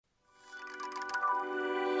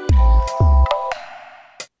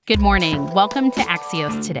Good morning. Welcome to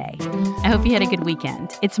Axios Today. I hope you had a good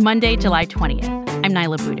weekend. It's Monday, July 20th. I'm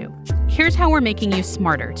Nyla Boodoo. Here's how we're making you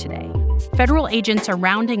smarter today. Federal agents are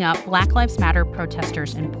rounding up Black Lives Matter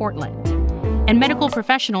protesters in Portland. And medical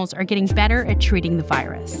professionals are getting better at treating the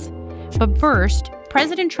virus. But first,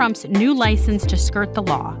 President Trump's new license to skirt the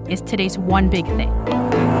law is today's one big thing.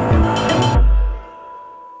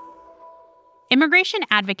 Immigration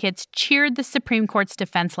advocates cheered the Supreme Court's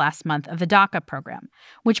defense last month of the DACA program,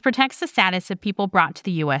 which protects the status of people brought to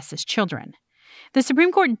the U.S. as children. The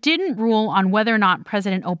Supreme Court didn't rule on whether or not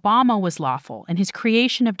President Obama was lawful in his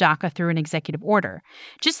creation of DACA through an executive order,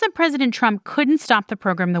 just that President Trump couldn't stop the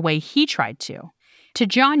program the way he tried to. To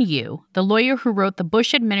John Yoo, the lawyer who wrote the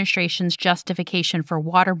Bush administration's justification for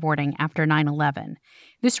waterboarding after 9/11,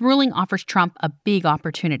 this ruling offers Trump a big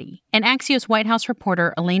opportunity. And Axios White House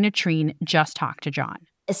reporter Elena Treen just talked to John.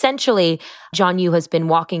 Essentially, John Yoo has been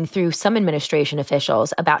walking through some administration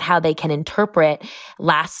officials about how they can interpret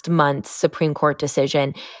last month's Supreme Court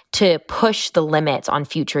decision to push the limits on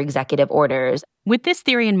future executive orders. With this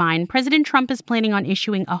theory in mind, President Trump is planning on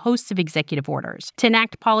issuing a host of executive orders to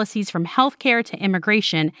enact policies from healthcare to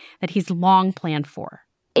immigration that he's long planned for.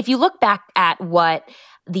 If you look back at what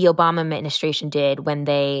the Obama administration did when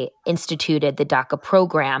they instituted the DACA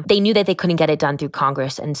program, they knew that they couldn't get it done through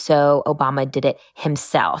Congress, and so Obama did it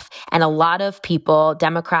himself. And a lot of people,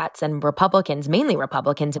 Democrats and Republicans, mainly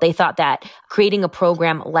Republicans, they thought that creating a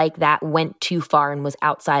program like that went too far and was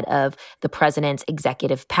outside of the president's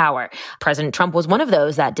executive power. President Trump was one of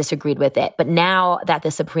those that disagreed with it. But now that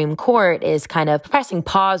the Supreme Court is kind of pressing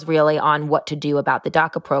pause, really, on what to do about the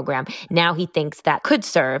DACA program, now he thinks that could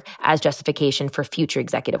serve as justification for future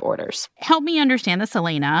executive orders. Help me understand this,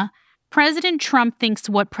 Elena. President Trump thinks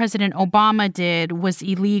what President Obama did was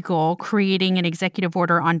illegal, creating an executive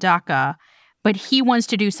order on DACA, but he wants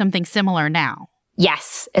to do something similar now.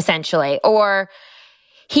 Yes, essentially. Or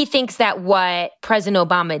he thinks that what President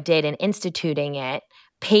Obama did in instituting it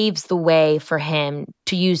paves the way for him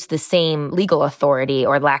to use the same legal authority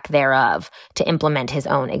or lack thereof to implement his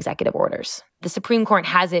own executive orders. The Supreme Court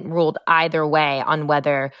hasn't ruled either way on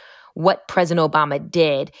whether what President Obama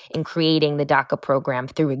did in creating the DACA program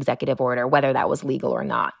through executive order, whether that was legal or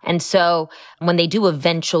not. And so when they do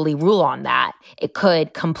eventually rule on that, it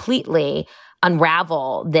could completely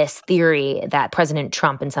unravel this theory that President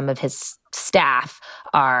Trump and some of his staff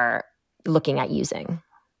are looking at using.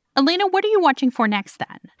 Elena, what are you watching for next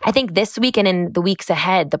then? I think this week and in the weeks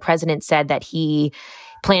ahead, the president said that he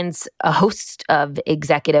plans a host of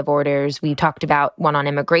executive orders. We talked about one on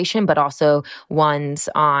immigration, but also ones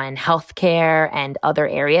on healthcare and other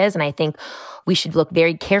areas. And I think we should look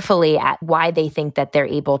very carefully at why they think that they're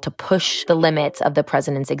able to push the limits of the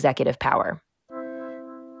president's executive power.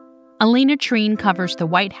 Elena Treen covers the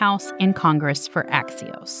White House and Congress for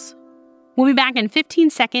Axios. We'll be back in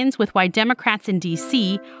 15 seconds with why Democrats in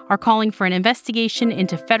D.C. are calling for an investigation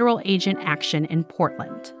into federal agent action in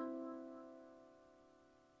Portland.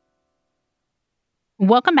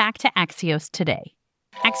 Welcome back to Axios Today.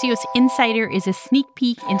 Axios Insider is a sneak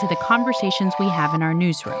peek into the conversations we have in our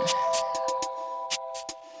newsroom.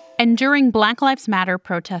 And during Black Lives Matter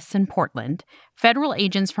protests in Portland, federal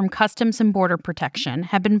agents from Customs and Border Protection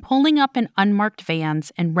have been pulling up in unmarked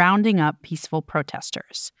vans and rounding up peaceful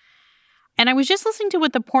protesters. And I was just listening to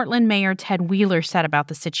what the Portland Mayor Ted Wheeler said about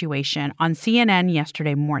the situation on CNN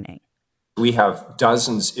yesterday morning. We have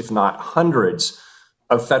dozens, if not hundreds,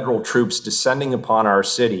 of federal troops descending upon our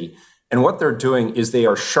city. And what they're doing is they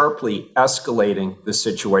are sharply escalating the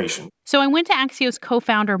situation. So I went to Axios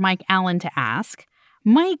co-founder Mike Allen to ask,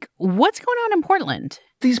 Mike, what's going on in Portland?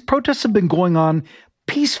 These protests have been going on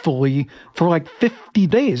peacefully for like 50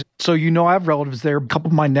 days. So, I have relatives there. A couple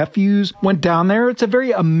of my nephews went down there. It's a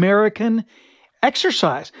very American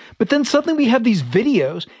exercise. But then suddenly we have these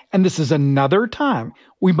videos, and this is another time.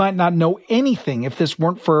 We might not know anything if this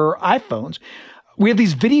weren't for iPhones. We have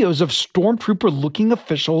these videos of stormtrooper-looking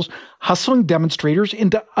officials hustling demonstrators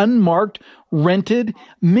into unmarked, rented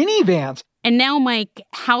minivans. And now, Mike,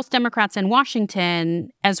 House Democrats in Washington,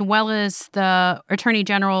 as well as the Attorney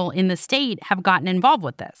General in the state, have gotten involved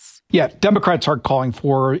with this. Yeah, Democrats are calling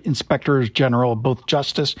for inspectors general of both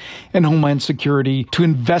Justice and Homeland Security to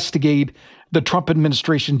investigate the Trump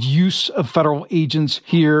administration's use of federal agents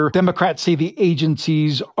here. Democrats say the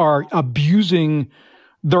agencies are abusing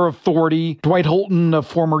their authority. Dwight Holton, a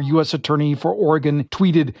former U.S. attorney for Oregon,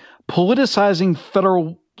 tweeted, "Politicizing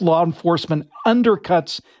federal law enforcement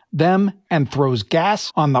undercuts them and throws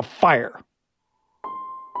gas on the fire."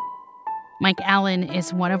 Mike Allen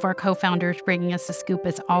is one of our co-founders, bringing us the scoop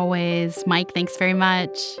as always. Mike, thanks very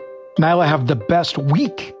much. Nyla, have the best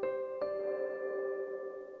week.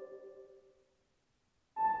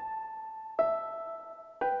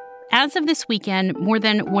 as of this weekend, more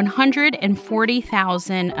than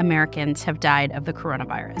 140,000 Americans have died of the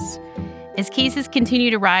coronavirus. As cases continue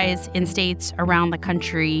to rise in states around the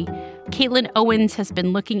country, Caitlin Owens has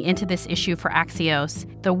been looking into this issue for Axios.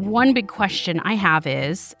 The one big question I have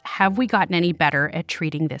is, have we gotten any better at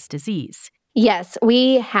treating this disease? Yes,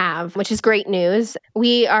 we have, which is great news.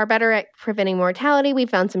 We are better at preventing mortality. We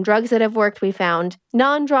found some drugs that have worked. We found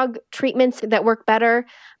non-drug treatments that work better,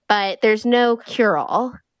 but there's no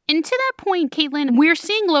cure-all. And to that point, Caitlin, we're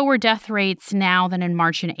seeing lower death rates now than in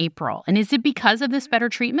March and April. And is it because of this better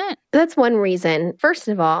treatment? That's one reason. First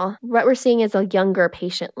of all, what we're seeing is a younger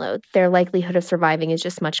patient load. Their likelihood of surviving is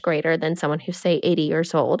just much greater than someone who's, say, 80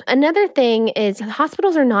 years old. Another thing is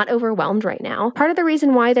hospitals are not overwhelmed right now. Part of the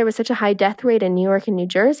reason why there was such a high death rate in New York and New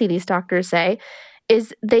Jersey, these doctors say,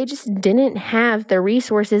 is they just didn't have the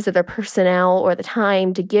resources or the personnel or the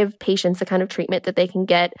time to give patients the kind of treatment that they can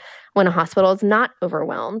get when a hospital is not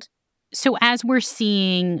overwhelmed. So as we're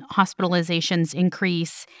seeing hospitalizations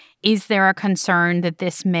increase, is there a concern that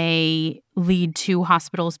this may lead to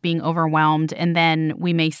hospitals being overwhelmed and then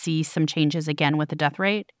we may see some changes again with the death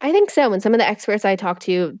rate? I think so. And some of the experts I talked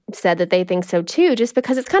to said that they think so too, just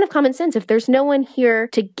because it's kind of common sense. If there's no one here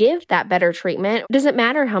to give that better treatment, it doesn't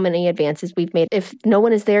matter how many advances we've made. If no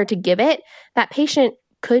one is there to give it, that patient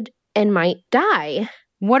could and might die.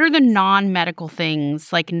 What are the non-medical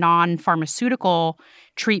things, like non-pharmaceutical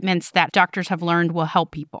treatments that doctors have learned will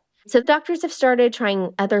help people? So doctors have started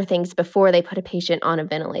trying other things before they put a patient on a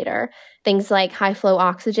ventilator. Things like high-flow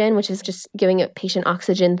oxygen, which is just giving a patient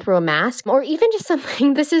oxygen through a mask, or even just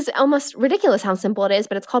something, this is almost ridiculous how simple it is,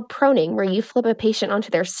 but it's called proning, where you flip a patient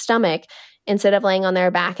onto their stomach instead of laying on their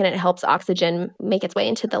back, and it helps oxygen make its way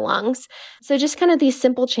into the lungs. So just kind of these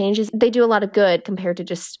simple changes, they do a lot of good compared to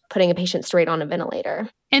just putting a patient straight on a ventilator.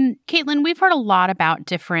 And Caitlin, we've heard a lot about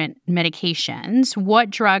different medications. What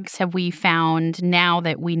drugs have we found now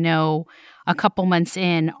that we know a couple months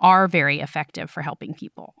in are very effective for helping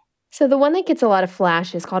people? So the one that gets a lot of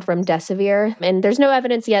flash is called remdesivir, and there's no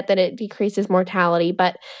evidence yet that it decreases mortality,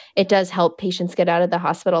 but it does help patients get out of the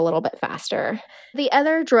hospital a little bit faster. The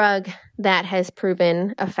other drug that has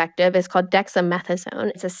proven effective is called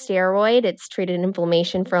dexamethasone. It's a steroid. It's treated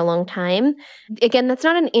inflammation for a long time. Again, that's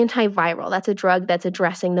not an antiviral. That's a drug that's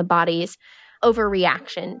addressing the body's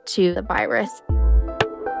overreaction to the virus.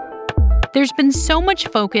 There's been so much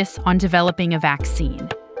focus on developing a vaccine.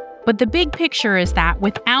 But the big picture is that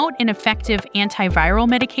without an effective antiviral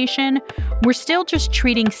medication, we're still just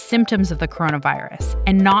treating symptoms of the coronavirus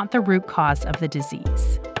and not the root cause of the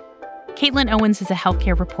disease. Caitlin Owens is a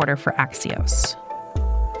healthcare reporter for Axios.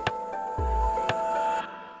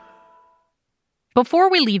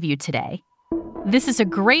 Before we leave you today, this is a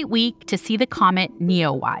great week to see the comet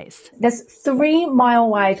Neowise. This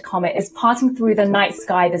 3-mile-wide comet is passing through the night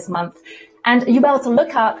sky this month. And you'll be able to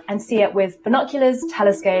look up and see it with binoculars,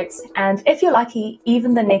 telescopes, and if you're lucky,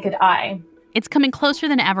 even the naked eye. It's coming closer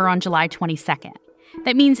than ever on July 22nd.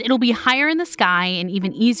 That means it'll be higher in the sky and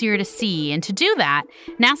even easier to see. And to do that,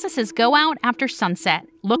 NASA says go out after sunset,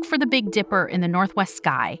 look for the Big Dipper in the northwest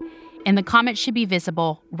sky, and the comet should be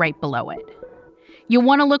visible right below it. You'll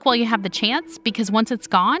want to look while you have the chance, because once it's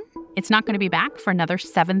gone, it's not going to be back for another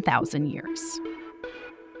 7,000 years.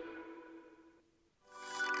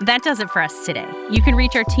 That does it for us today. You can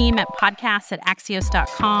reach our team at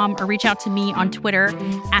podcasts@axios.com or reach out to me on Twitter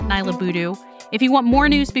 @Niala Boodoo. If you want more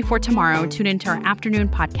news before tomorrow, tune into our afternoon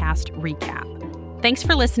podcast recap. Thanks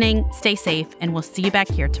for listening, stay safe, and we'll see you back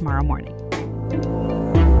here tomorrow morning.